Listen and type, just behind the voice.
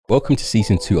Welcome to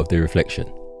season 2 of The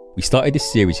Reflection. We started this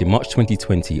series in March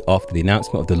 2020 after the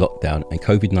announcement of the lockdown and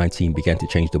COVID-19 began to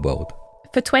change the world.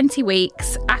 For 20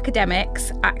 weeks,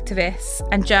 academics, activists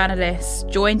and journalists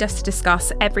joined us to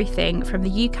discuss everything from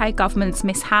the UK government's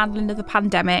mishandling of the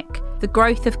pandemic, the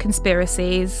growth of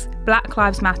conspiracies, Black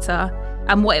Lives Matter,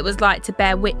 and what it was like to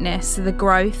bear witness to the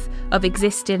growth of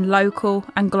existing local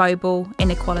and global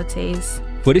inequalities.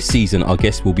 For this season, our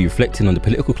guests will be reflecting on the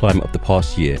political climate of the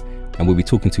past year, and we'll be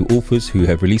talking to authors who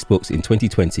have released books in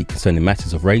 2020 concerning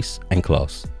matters of race and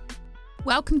class.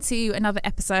 Welcome to another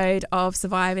episode of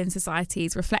Surviving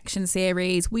Society's Reflection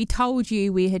series. We told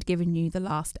you we had given you the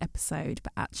last episode,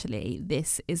 but actually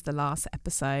this is the last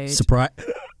episode.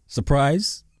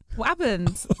 Surprise. What happened?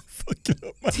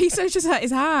 Tiso's just hurt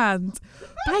his hand.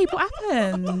 Babe, what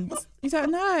happened? You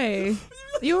don't know.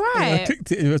 You all right? I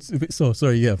kicked it. It was a bit sore.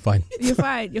 Sorry, yeah, fine. You're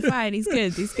fine. He's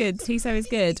good. Tiso is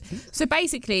good. So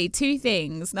basically, two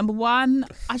things. Number one,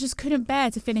 I just couldn't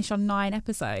bear to finish on 9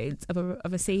 episodes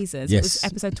of a season. So yes. It was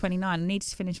episode 29. I needed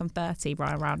to finish on 30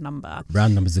 by a round number.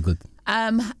 Round numbers are good.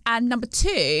 And number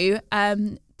two,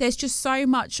 there's just so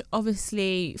much,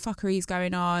 obviously, fuckeries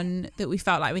going on that we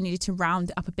felt like we needed to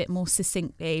round it up a bit more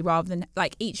succinctly, rather than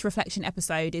like each reflection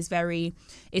episode is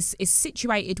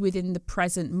situated within the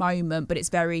present moment, but it's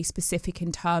very specific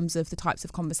in terms of the types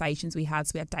of conversations we had.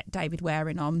 So we had David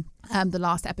Waring on the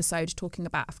last episode talking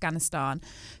about Afghanistan.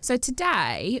 So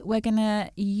today we're going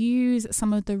to use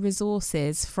some of the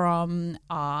resources from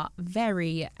our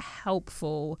very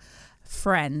helpful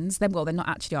friends. They're not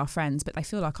actually our friends, but they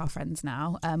feel like our friends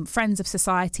now. Friends of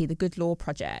Society, the Good Law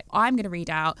Project. I'm going to read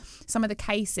out some of the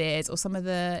cases or some of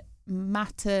the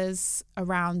matters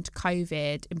around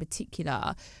COVID in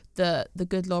particular that the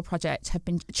Good Law Project have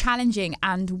been challenging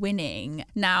and winning.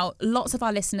 Now, lots of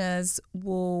our listeners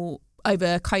will,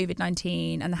 over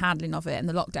COVID-19 and the handling of it and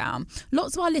the lockdown,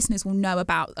 lots of our listeners will know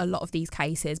about a lot of these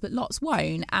cases, but lots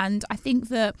won't. And I think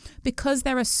that because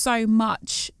there is so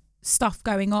much stuff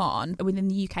going on within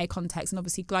the UK context and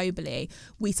obviously globally,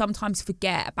 we sometimes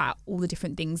forget about all the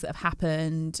different things that have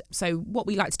happened. So what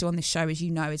we like to do on this show, as you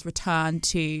know, is return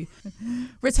to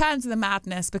the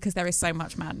madness, because there is so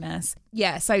much madness.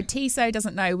 Yeah, so Tiso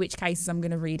doesn't know which cases I'm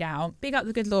going to read out. Big up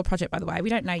the Good Law Project, by the way.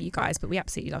 We don't know you guys, but we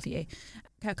absolutely love you.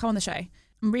 Okay, come on the show.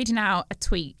 I'm reading out a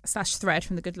tweet/thread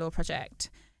from the Good Law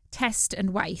Project. Test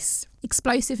and waste.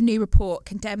 Explosive new report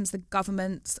condemns the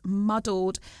government's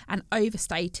muddled and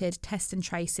overstated test and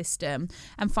trace system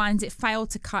and finds it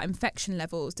failed to cut infection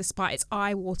levels despite its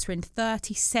eye-watering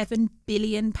 £37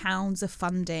 billion of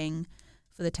funding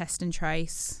for the test and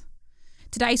trace.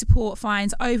 Today's report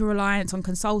finds over-reliance on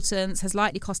consultants has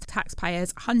likely cost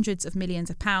taxpayers hundreds of millions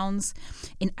of pounds.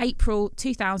 In April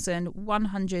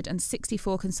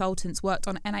 2,164 consultants worked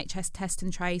on NHS test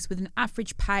and trace with an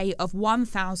average pay of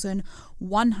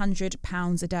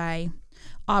 £1,100 a day.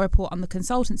 Our report on the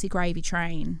consultancy gravy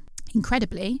train.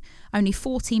 Incredibly, only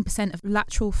 14% of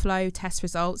lateral flow test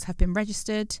results have been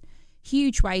registered.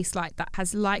 Huge waste like that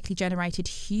has likely generated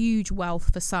huge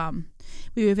wealth for some.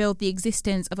 We revealed the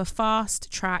existence of a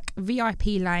fast-track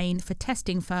VIP lane for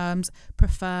testing firms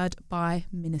preferred by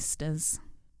ministers.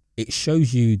 It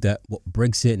shows you that what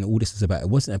Brexit and all this was about, it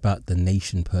wasn't about the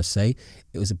nation per se,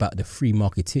 it was about the free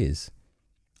marketeers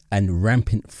and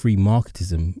rampant free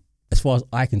marketism. As far as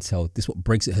I can tell, this is what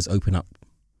Brexit has opened up.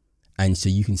 And so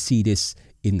you can see this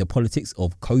in the politics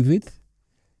of COVID,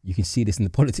 you can see this in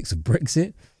the politics of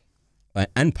Brexit,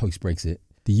 and post-Brexit.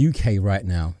 The UK right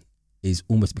now is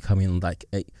almost becoming like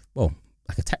a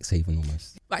tax haven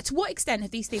almost. Right, to what extent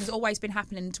have these things always been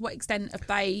happening? To what extent have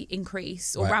they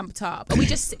increased or ramped up? Are we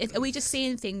just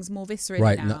seeing things more viscerally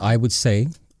right, now? Now, I would say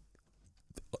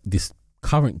this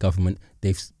current government,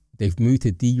 they've moved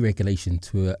to deregulation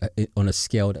on a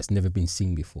scale that's never been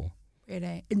seen before.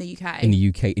 Really? In the UK? In the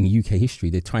UK history,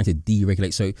 they're trying to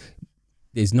deregulate. So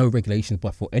there's no regulations,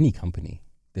 but for any company.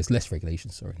 There's less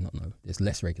regulations, there's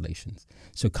less regulations.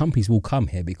 So companies will come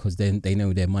here because then they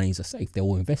know their monies are safe. They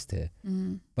will invest here.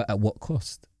 Mm. But at what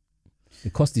cost? The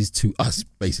cost is to us,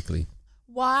 basically.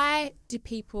 Why are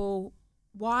people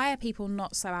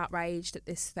not so outraged at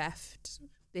this theft,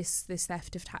 this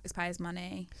theft of taxpayers'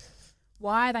 money?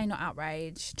 Why are they not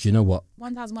outraged? Do you know what?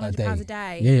 £1,100 a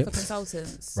day for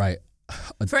consultants. Right.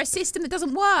 For a system that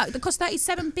doesn't work, that costs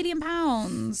 £37 billion.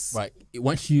 Right.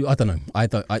 Once you, I don't know.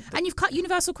 And you've cut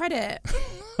universal credit.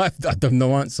 I have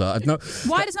no answer.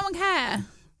 Why does no one care?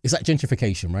 It's like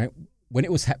gentrification, right? When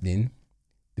it was happening,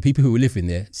 the people who were living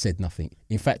there said nothing.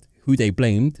 In fact, who they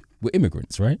blamed were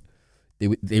immigrants, right?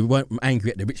 They weren't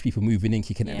angry at the rich people moving in,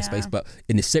 kicking out the space. But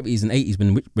in the 70s and 80s,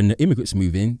 when the immigrants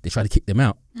moved in, they tried to kick them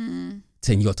out. Mm.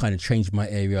 saying you're trying to change my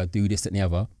area, do this, that, and the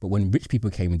other. But when rich people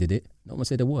came and did it, no one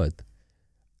said a word.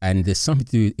 And there's something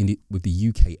to do with the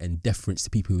UK and deference to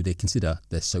people who they consider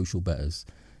their social betters.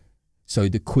 So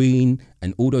the Queen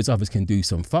and all those others can do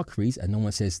some fuckeries and no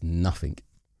one says nothing.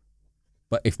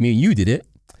 But if me and you did it,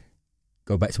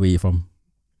 go back to where you're from.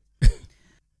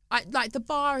 Like the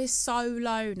bar is so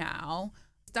low now.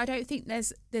 I don't think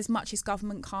there's much this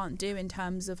government can't do in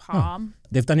terms of harm.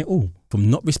 They've done it all, from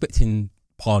not respecting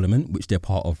Parliament, which they're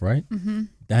part of, right? Mm-hmm.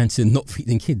 Down to not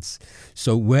feeding kids.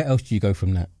 So where else do you go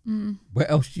from that? Where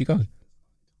else do you go?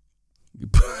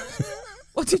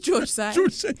 What did George say?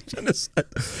 George said genocide.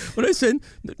 Well, listen.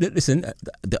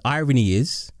 The irony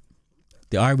is,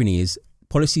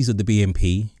 policies of the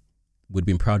BNP would have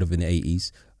been proud of in the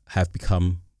 80s have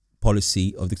become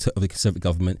policy of the Conservative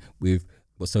government with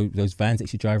those vans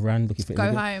that you drive around looking for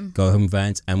go home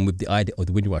vans, and with the idea of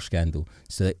the Windrush scandal.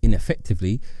 So that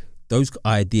ineffectively, those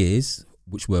ideas,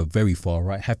 which were very far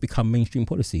right, have become mainstream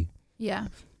policy. Yeah.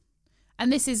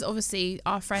 And this is obviously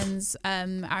our friends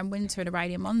Aaron Winter and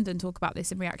Aurelia Mondon talk about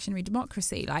this in Reactionary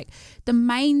Democracy. Like the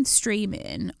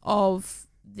mainstreaming of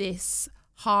this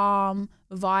harm,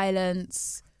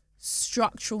 violence,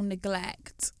 structural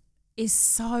neglect is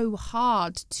so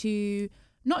hard to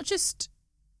not just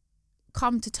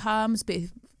come to terms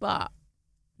with, but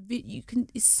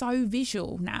it's so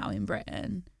visual now in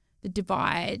Britain. The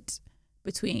divide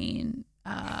between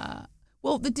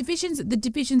the divisions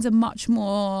are much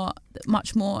more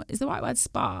is the right word,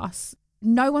 sparse.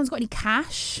 No one's got any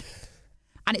cash,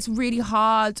 and it's really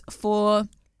hard for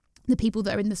the people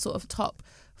that are in the sort of top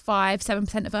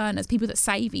 5-7% of earners, people that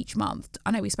save each month.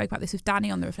 I know we spoke about this with Danny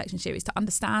on the Reflection series, to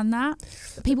understand that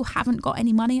people haven't got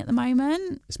any money at the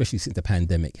moment, especially since the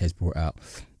pandemic has brought out,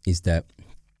 is that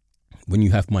when you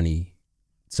have money,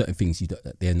 certain things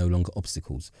they are no longer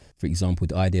obstacles. For example,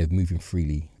 the idea of moving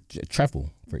freely, travel,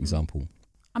 for example.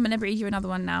 I'm going to read you another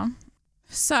one now.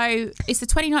 So it's the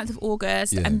 29th of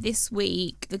August, and this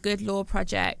week the Good Law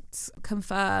Project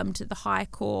confirmed that the High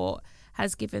Court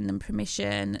has given them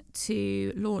permission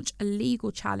to launch a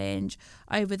legal challenge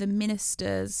over the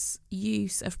minister's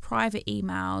use of private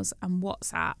emails and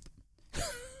WhatsApp.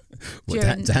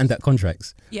 To hand out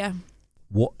contracts? Yeah.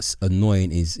 What's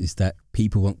annoying is that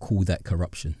people won't call that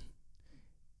corruption.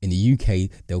 In the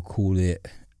UK, they'll call it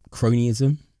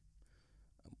cronyism.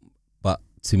 But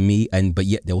to me, but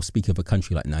yet they'll speak of a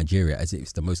country like Nigeria as if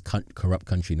it's the most corrupt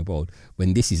country in the world,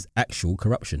 when this is actual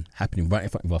corruption happening right in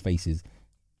front of our faces.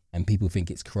 And people think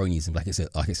it's cronyism, like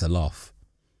it's a laugh.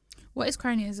 What is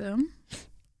cronyism?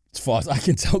 As far as I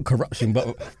can tell, corruption,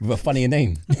 but with a funnier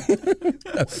name.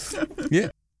 Yeah.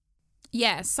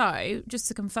 Yeah, so just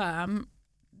to confirm,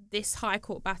 this High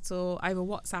Court battle over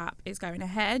WhatsApp is going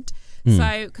ahead.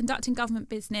 So conducting government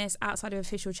business outside of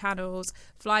official channels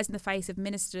flies in the face of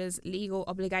ministers' legal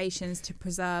obligations to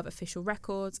preserve official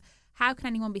records. How can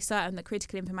anyone be certain that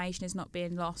critical information is not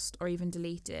being lost or even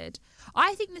deleted?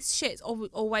 I think this shit's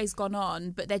always gone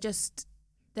on, but they're just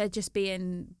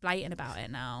being blatant about it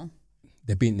now.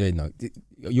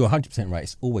 You're 100% right.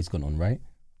 It's always gone on, right?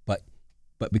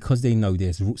 But because they know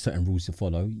there's certain rules to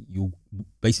follow, you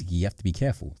have to be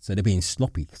careful. So they're being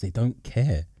sloppy because they don't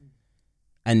care.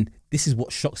 And this is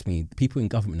what shocks me. The people in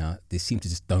government now, they seem to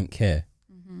just don't care.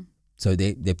 Mm-hmm. So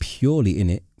they're purely in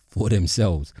it for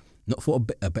themselves, not for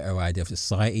a better idea of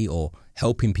society or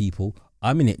helping people.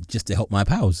 I'm in it just to help my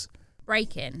pals.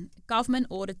 Breaking. Government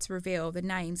ordered to reveal the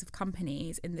names of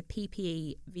companies in the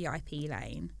PPE VIP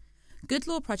lane. Good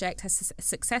Law Project has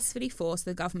successfully forced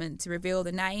the government to reveal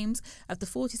the names of the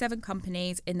 47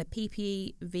 companies in the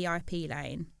PPE VIP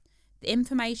lane. The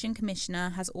Information Commissioner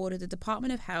has ordered the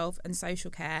Department of Health and Social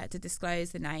Care to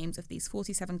disclose the names of these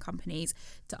 47 companies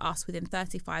to us within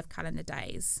 35 calendar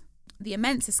days. The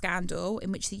Immensa scandal,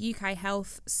 in which the UK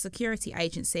Health Security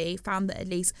Agency found that at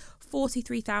least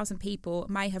 43,000 people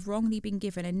may have wrongly been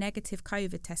given a negative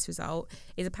COVID test result,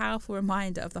 is a powerful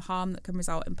reminder of the harm that can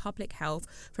result in public health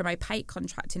from opaque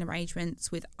contracting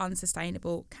arrangements with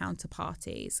unsustainable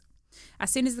counterparties. As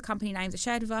soon as the company names are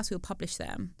shared with us, we'll publish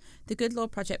them. The Good Law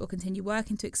Project will continue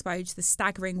working to expose the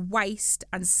staggering waste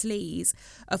and sleaze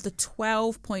of the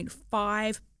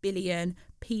 12.5 billion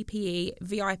PPE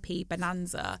VIP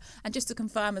bonanza. And just to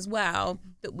confirm as well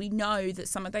that we know that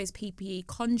some of those PPE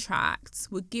contracts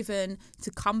were given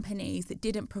to companies that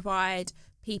didn't provide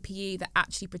PPE that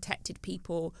actually protected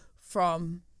people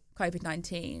from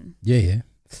COVID-19. Yeah.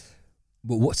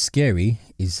 But what's scary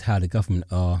is how the government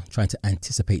are trying to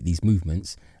anticipate these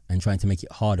movements and trying to make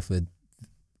it harder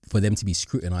for them to be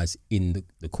scrutinised in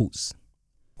the courts.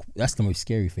 That's the most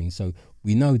scary thing. So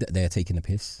we know that they're taking the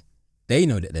piss. They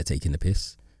know that they're taking the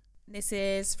piss. This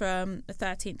is from the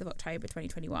 13th of October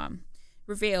 2021.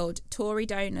 Revealed Tory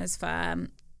donors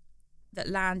firm that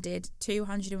landed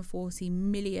 240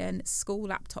 million school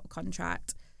laptop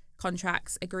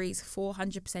contracts agrees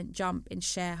 400% jump in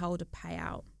shareholder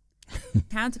payout.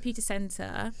 Town Computer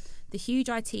Centre, the huge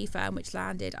IT firm which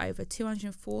landed over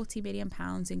 £240 million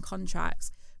in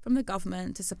contracts from the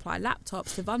government to supply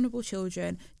laptops to vulnerable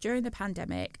children during the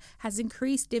pandemic, has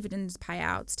increased dividends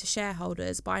payouts to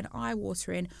shareholders by an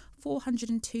eye-watering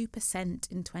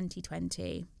 402% in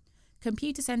 2020.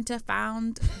 Computer Centre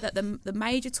found that the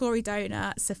major Tory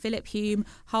donor, Sir Philip Hume,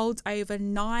 holds over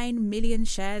 9 million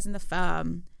shares in the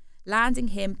firm, landing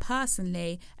him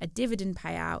personally a dividend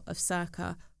payout of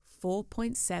circa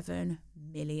 £4.7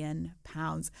 million.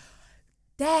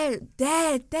 They're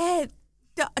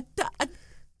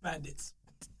Bandits.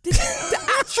 the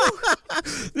actual.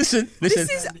 Listen.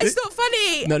 It's not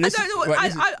funny. No, listen, I don't know.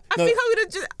 right, I think I'm gonna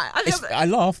just. I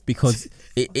laugh because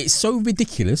it's so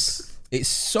ridiculous. It's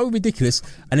so ridiculous,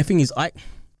 and the thing is,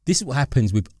 this is what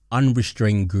happens with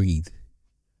unrestrained greed,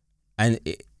 and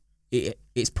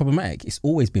it's problematic. It's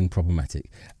always been problematic,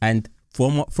 and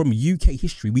from UK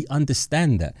history, we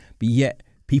understand that, but yet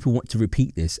people want to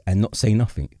repeat this and not say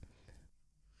nothing.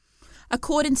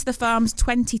 According to the firm's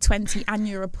 2020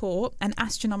 annual report, an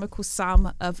astronomical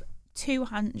sum of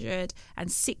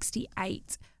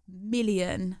 268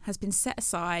 million has been set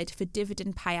aside for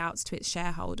dividend payouts to its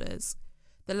shareholders.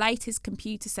 The latest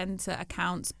Computer Centre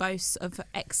accounts boasts of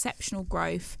exceptional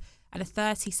growth and a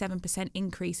 37%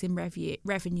 increase in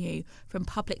revenue from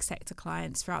public sector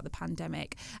clients throughout the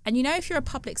pandemic. And you know, if you're a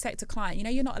public sector client, you know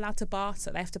you're not allowed to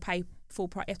barter. They have to pay full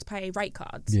price. You have to pay rate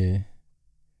cards. Yeah.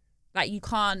 Like you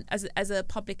can't, as a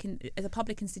public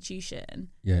institution.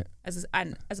 Yeah. As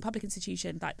a public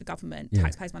institution, like the government, Yeah.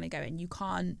 taxpayers' money going, you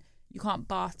can't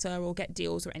barter or get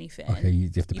deals or anything. Okay,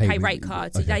 you have to pay rate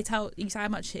cards. Okay. You say how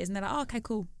much it is, and they're like, oh, okay,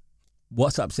 cool.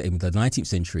 What's upsetting with the 19th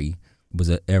century was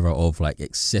an era of like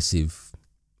excessive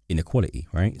inequality,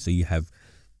 right? So you have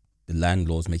the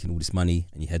landlords making all this money,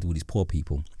 and you had all these poor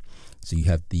people. So you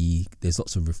have there's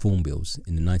lots of reform bills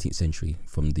in the 19th century,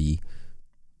 from the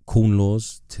Corn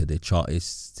Laws to the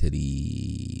Chartists to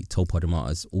the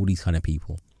Tolpadamaters, all these kind of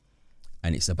people,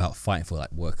 and it's about fighting for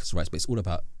like workers' rights, but it's all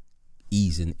about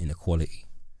easing inequality,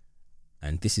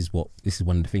 and this is one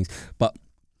of the things. But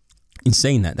in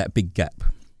saying that big gap,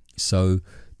 so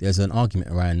there's an argument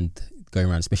going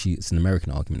around, especially it's an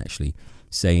American argument actually,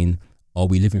 saying, are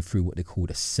we living through what they call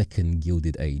the second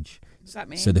Gilded Age? What does that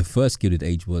mean? So the first Gilded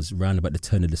Age was around about the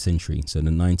turn of the century, so the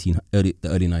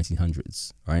early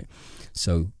 1900s, right?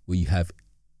 So where you have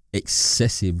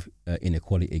excessive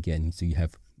inequality again. So you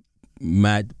have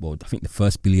I think the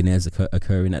first billionaires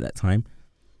occurring at that time.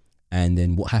 And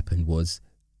then what happened was,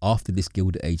 after this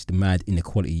Gilded Age, the mad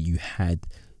inequality, you had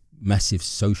massive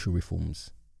social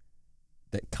reforms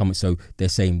that come. So they're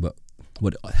saying, but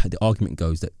what the argument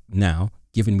goes that now,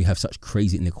 given we have such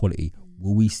crazy inequality,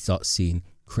 will we start seeing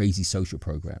crazy social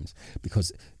programs?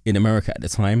 Because in America at the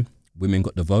time, women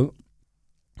got the vote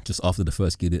just after the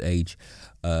first Gilded Age.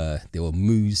 There were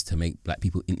moves to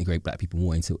integrate black people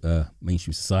more into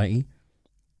mainstream society.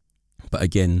 But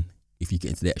again, if you get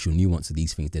into the actual nuance of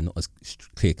these things, they're not as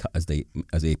clear cut as they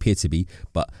appear to be.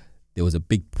 But there was a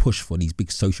big push for these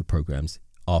big social programs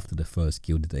after the first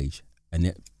Gilded Age, and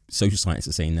yet social science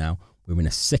is saying now we're in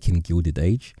a second Gilded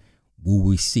Age. Will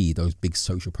we see those big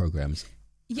social programs?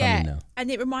 Yeah, now?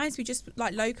 And it reminds me, just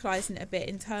like localising it a bit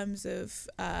in terms of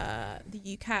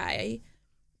the UK.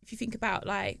 If you think about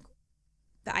like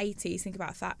the 80s, think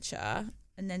about Thatcher,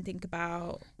 and then think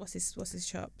about what's his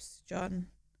chops, John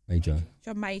Major,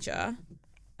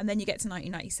 and then you get to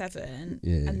 1997,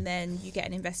 and then you get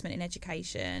an investment in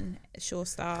education, Sure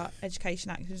Start,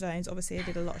 Education Action Zones. Obviously, they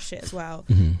did a lot of shit as well,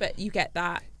 but you get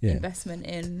that investment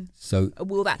in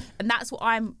all that, and that's what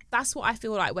I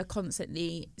feel like we're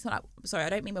constantly. It's not like, sorry, I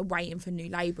don't mean we're waiting for New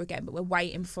Labour again, but we're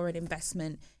waiting for an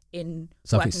investment in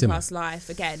working class life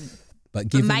again.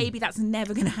 But maybe that's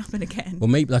never going to happen again. Well,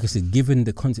 maybe, like I said, given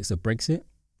the context of Brexit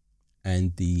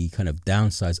and the kind of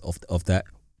downsides of that.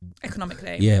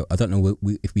 Economically. Yeah, I don't know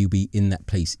if we'll be in that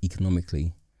place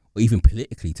economically or even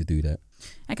politically to do that.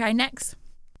 Okay, next.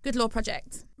 Good Law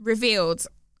Project. Revealed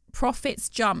profits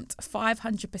jumped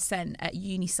 500% at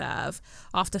Uniserve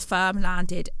after firm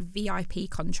landed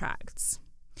VIP contracts.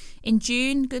 In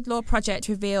June, Good Law Project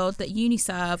revealed that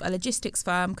Uniserve, a logistics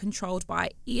firm controlled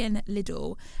by Ian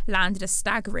Liddell, landed a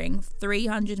staggering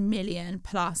 300 million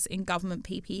plus in government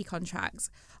PPE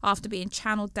contracts after being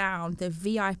channeled down the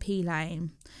VIP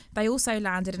lane. They also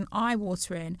landed an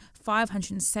eye-watering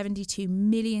 572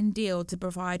 million deal to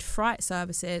provide freight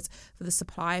services for the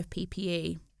supply of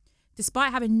PPE.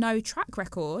 Despite having no track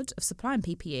record of supplying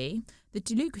PPE, the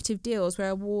lucrative deals were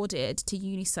awarded to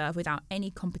Uniserv without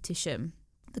any competition.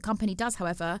 The company does,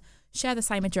 however, share the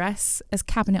same address as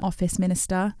Cabinet Office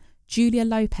Minister Julia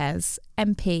Lopez,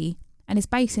 MP, and is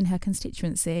based in her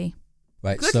constituency.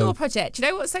 Right. Good Law Project. Do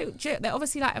you know what? So they're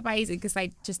obviously like amazing because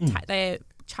they just they're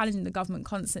challenging the government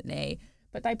constantly,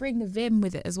 but they bring the vim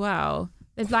with it as well.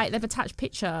 They've attached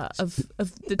picture of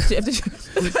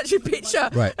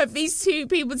these two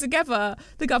people together,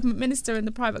 the government minister and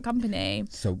the private company.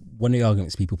 So one of the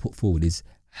arguments people put forward is,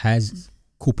 has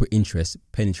corporate interest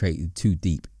penetrated too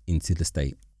deep into the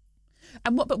state?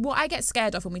 And what I get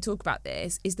scared of when we talk about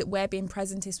this is that we're being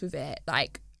presentist with it.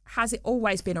 Like, has it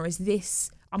always been, or is this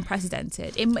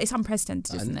unprecedented? It's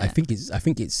unprecedented, isn't it? I think it's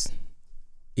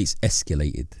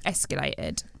escalated.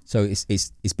 Escalated. So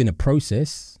it's been a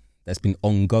process that's been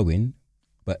ongoing,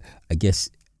 but I guess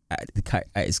at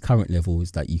its current level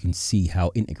is that you can see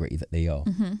how integrated that they are,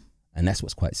 and that's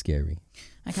what's quite scary.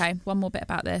 Okay, one more bit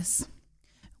about this.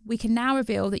 We can now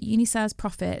reveal that Uniserv's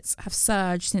profits have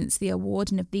surged since the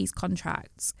awarding of these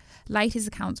contracts. Latest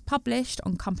accounts published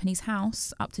on Companies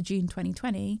House up to June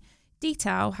 2020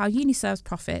 detail how Uniserv's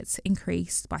profits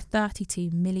increased by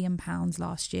 £32 million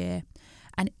last year,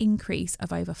 an increase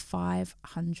of over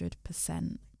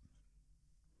 500%.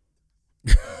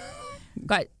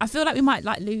 Guys, I feel like we might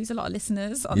lose a lot of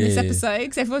listeners on this episode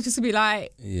because everyone's just gonna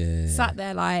be sat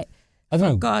there I don't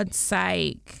know. For God's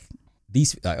sake.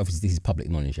 These obviously this is public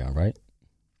knowledge now, right?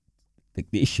 The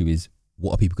issue is,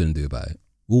 what are people going to do about it?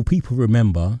 Will people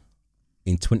remember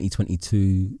in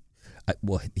 2022?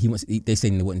 They're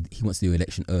saying he wants to do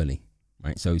election early,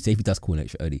 right? So say if he does call an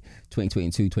election early,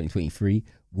 2022, 2023,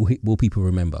 will people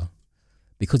remember?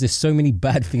 Because there's so many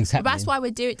bad things happening. But that's why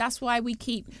we do it. That's why we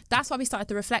started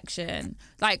the reflection.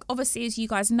 Like, obviously, as you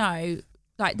guys know,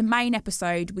 like the main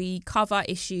episode, we cover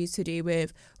issues to do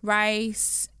with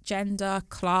race, gender,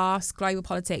 class, global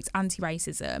politics,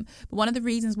 anti-racism. But one of the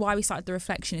reasons why we started the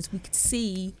reflection is we could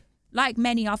see, like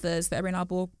many others that are in our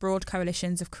broad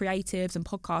coalitions of creatives and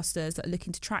podcasters that are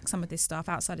looking to track some of this stuff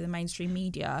outside of the mainstream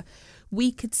media,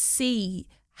 we could see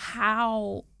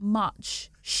how much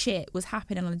shit was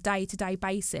happening on a day-to-day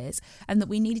basis, and that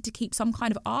we needed to keep some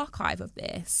kind of archive of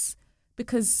this,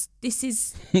 because this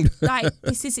is I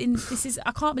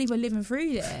can't believe we're living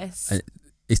through this. And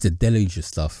it's the deluge of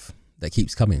stuff that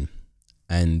keeps coming,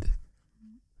 and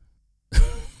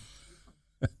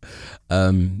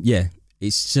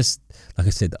it's just like I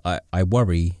said, I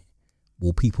worry,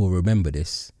 will people remember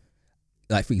this?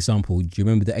 Like, for example, do you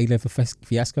remember the A-level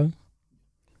fiasco?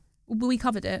 We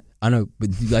covered it. I know,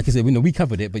 but like I said, we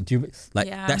covered it. But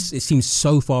it seems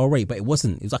so far away, but it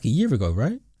wasn't. It was like a year ago,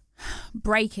 right?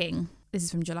 Breaking. This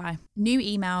is from July. New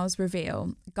emails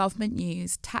reveal government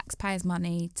use taxpayers'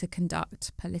 money to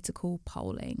conduct political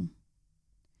polling.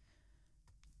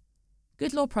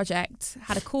 Good Law Project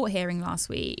had a court hearing last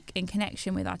week in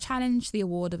connection with our challenge to the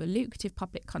award of a lucrative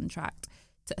public contract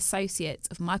to associates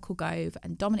of Michael Gove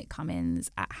and Dominic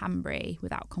Cummins at Hanbury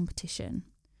without competition.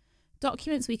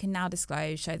 Documents we can now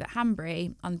disclose show that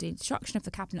Hanbury, under the instruction of the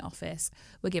Cabinet Office,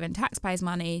 were given taxpayers'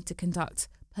 money to conduct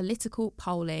political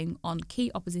polling on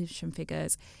key opposition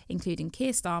figures, including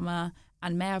Keir Starmer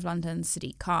and Mayor of London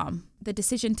Sadiq Khan. The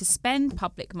decision to spend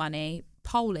public money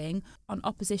polling on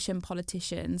opposition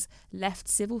politicians left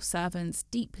civil servants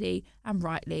deeply and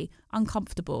rightly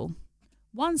uncomfortable.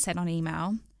 One said on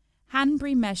email,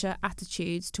 Hanbury measure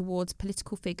attitudes towards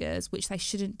political figures which they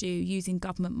shouldn't do using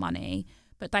government money,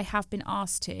 but they have been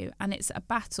asked to, and it's a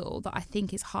battle that I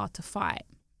think is hard to fight.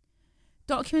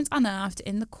 Documents unearthed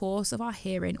in the course of our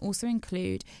hearing also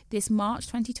include this March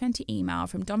 2020 email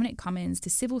from Dominic Cummins to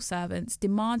civil servants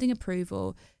demanding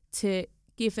approval to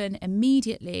given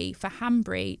immediately for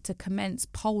Hanbury to commence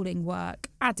polling work,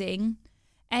 adding,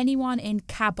 anyone in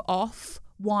cab off,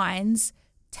 wines,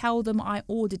 tell them I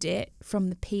ordered it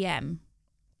from the PM.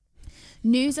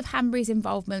 News of Hanbury's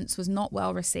involvements was not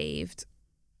well received.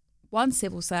 One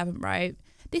civil servant wrote,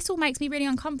 this all makes me really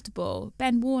uncomfortable.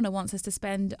 Ben Warner wants us to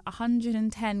spend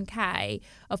 110k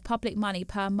of public money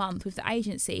per month with the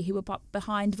agency who were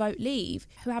behind Vote Leave,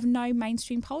 who have no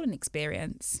mainstream polling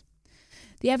experience.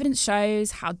 The evidence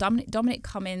shows how Dominic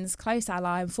Cummins' close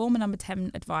ally and former number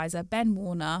 10 advisor Ben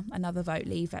Warner, another Vote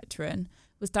Leave veteran,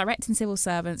 was directing civil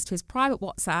servants to his private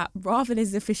WhatsApp rather than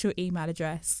his official email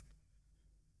address.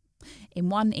 In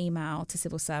one email to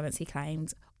civil servants, he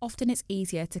claimed, often it's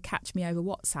easier to catch me over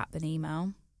WhatsApp than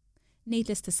email.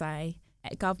 Needless to say,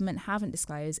 government haven't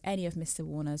disclosed any of Mr.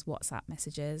 Warner's WhatsApp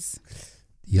messages.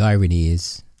 The irony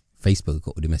is, Facebook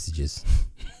got all the messages.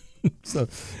 So,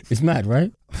 it's mad,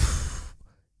 right?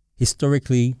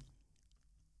 Historically,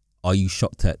 Are you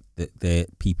shocked at the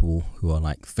people who are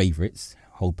like favourites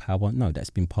hold power? No, that's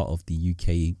been part of the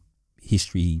UK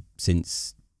history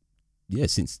since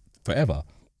forever.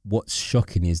 What's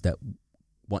shocking is that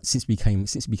since we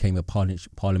became a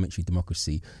parliamentary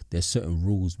democracy, there's certain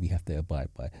rules we have to abide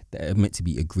by that are meant to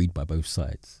be agreed by both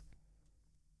sides.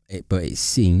 But it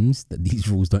seems that these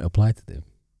rules don't apply to them.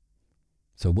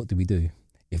 So what do we do?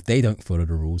 If they don't follow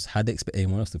the rules, how do they expect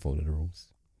anyone else to follow the rules?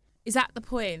 Is that the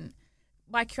point?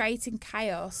 By creating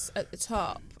chaos at the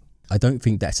top? I don't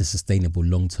think that's a sustainable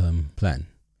long-term plan,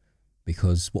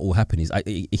 because what will happen is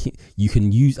you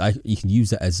can use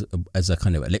that as a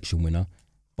kind of election winner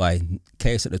by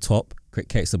chaos at the top, create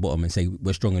chaos at the bottom, and say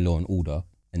we're strong in law and order,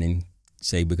 and then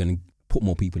say we're going to put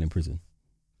more people in prison.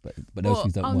 But those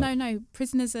things don't work. No,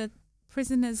 prisoners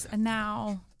are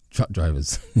now truck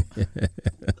drivers.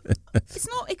 It's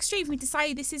not extreme for me to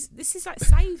say this is like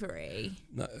savoury.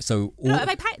 No, so are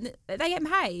they paid? Are they getting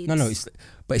paid? No,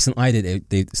 it's an idea.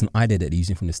 It's an idea that they're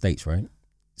using from the States, right?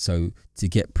 So to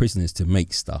get prisoners to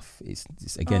make stuff, it's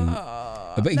again.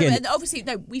 But again, obviously,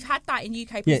 we've had that in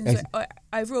UK prisons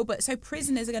overall. But so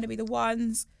prisoners are going to be the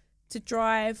ones to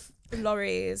drive the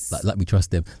lorries. Like we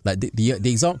trust them. Like the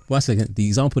example. Once again, the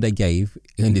example they gave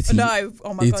in the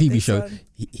TV show,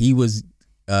 he was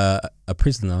a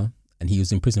prisoner, and he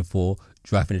was in prison for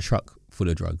driving a truck full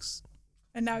of drugs.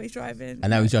 And now he's driving.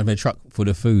 A truck full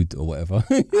of food or whatever.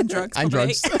 And drugs. And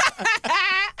drugs.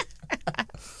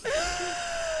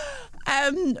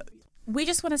 We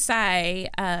just want to say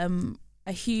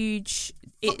a huge...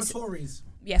 Fuck the Tories.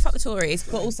 Yeah, fuck the Tories.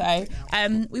 But also,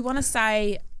 we want to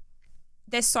say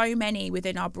there's so many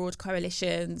within our broad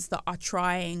coalitions that are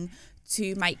trying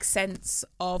to make sense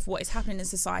of what is happening in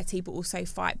society, but also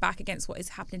fight back against what is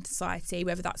happening in society,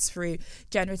 whether that's through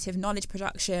generative knowledge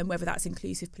production, whether that's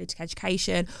inclusive political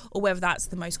education, or whether that's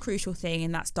the most crucial thing,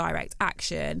 and that's direct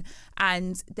action.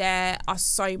 And there are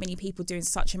so many people doing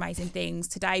such amazing things.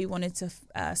 Today we wanted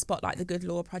to spotlight the Good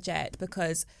Law Project,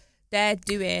 because they're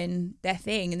doing their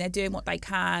thing and they're doing what they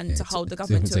can to hold the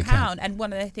government to account. And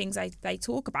one of the things they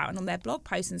talk about and on their blog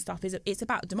posts and stuff is it's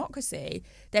about democracy.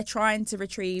 They're trying to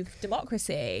retrieve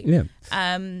democracy. Yeah.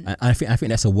 I think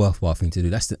that's a worthwhile thing to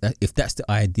do. If that's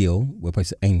the ideal we're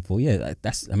supposed to aim for,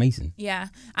 that's amazing. Yeah.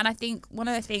 And I think one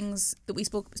of the things that we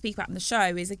speak about in the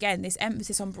show is, again, this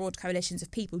emphasis on broad coalitions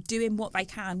of people doing what they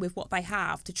can with what they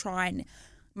have to try and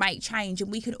make change.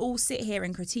 And we can all sit here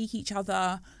and critique each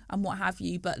other and what have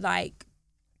you, but like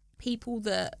people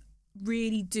that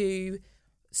really do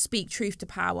speak truth to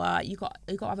power, you got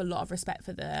to have a lot of respect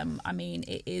for them. I mean,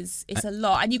 it's a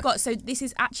lot. And this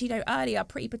is actually earlier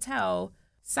Priti Patel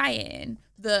saying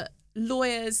that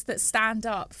lawyers that stand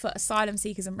up for asylum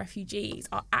seekers and refugees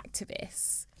are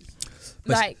activists.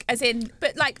 They are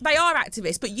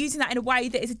activists, but using that in a way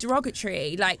that is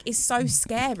derogatory, is so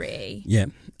scary. Yeah,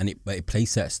 and it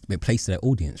plays to their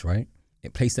audience, right?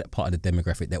 It plays to that part of the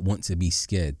demographic that want to be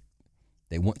scared.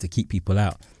 They want to keep people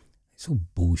out. It's all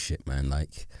bullshit, man.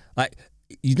 Like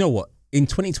you know what? In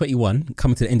 2021,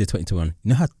 coming to the end of 2021, you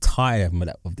know how tired I am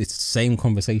of this same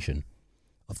conversation.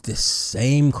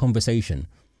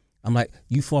 I'm like,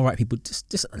 you far right people,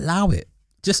 just allow it.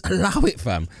 Just allow it,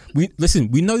 fam. We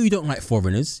know you don't like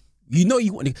foreigners. You know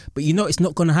you want to, but you know it's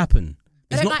not going to happen.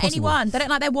 They don't like anyone. They don't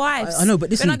like their wives. I know,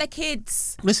 but listen. They don't like their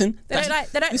kids. Listen.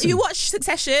 Listen, you watch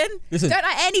Succession. Listen. They don't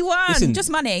like anyone. Listen, just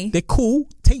money. They're cool.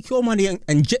 Take your money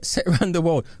and jet set around the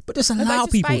world. But just allow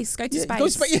people. Go to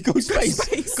space.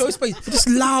 Go space. But just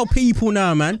allow people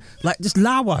now, man. Just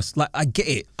allow us. I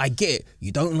get it.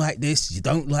 You don't like this. You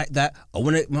don't like that. I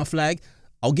want my flag.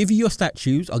 I'll give you your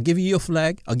statues. I'll give you your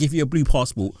flag. I'll give you a blue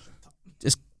passport.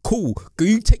 Just cool. Go,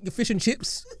 you take the fish and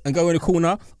chips and go in the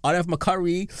corner. I'll have my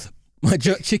curry, my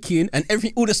jerk chicken, and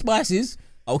all the spices.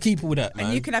 I'll keep all that, man.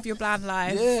 And you can have your bland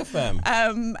life. Yeah, fam.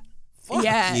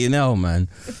 You know, man.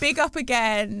 Big up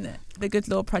again the Good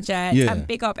Law Project, and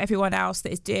big up everyone else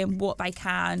that is doing what they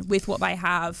can with what they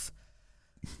have.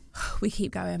 We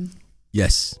keep going.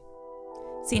 Yes.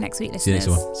 See you next week, listeners. See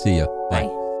you next one. See ya.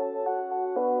 Bye.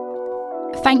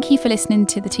 Thank you for listening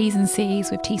to the T's and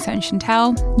C's with Tisa and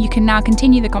Chantel. You can now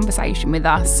continue the conversation with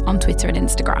us on Twitter and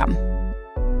Instagram.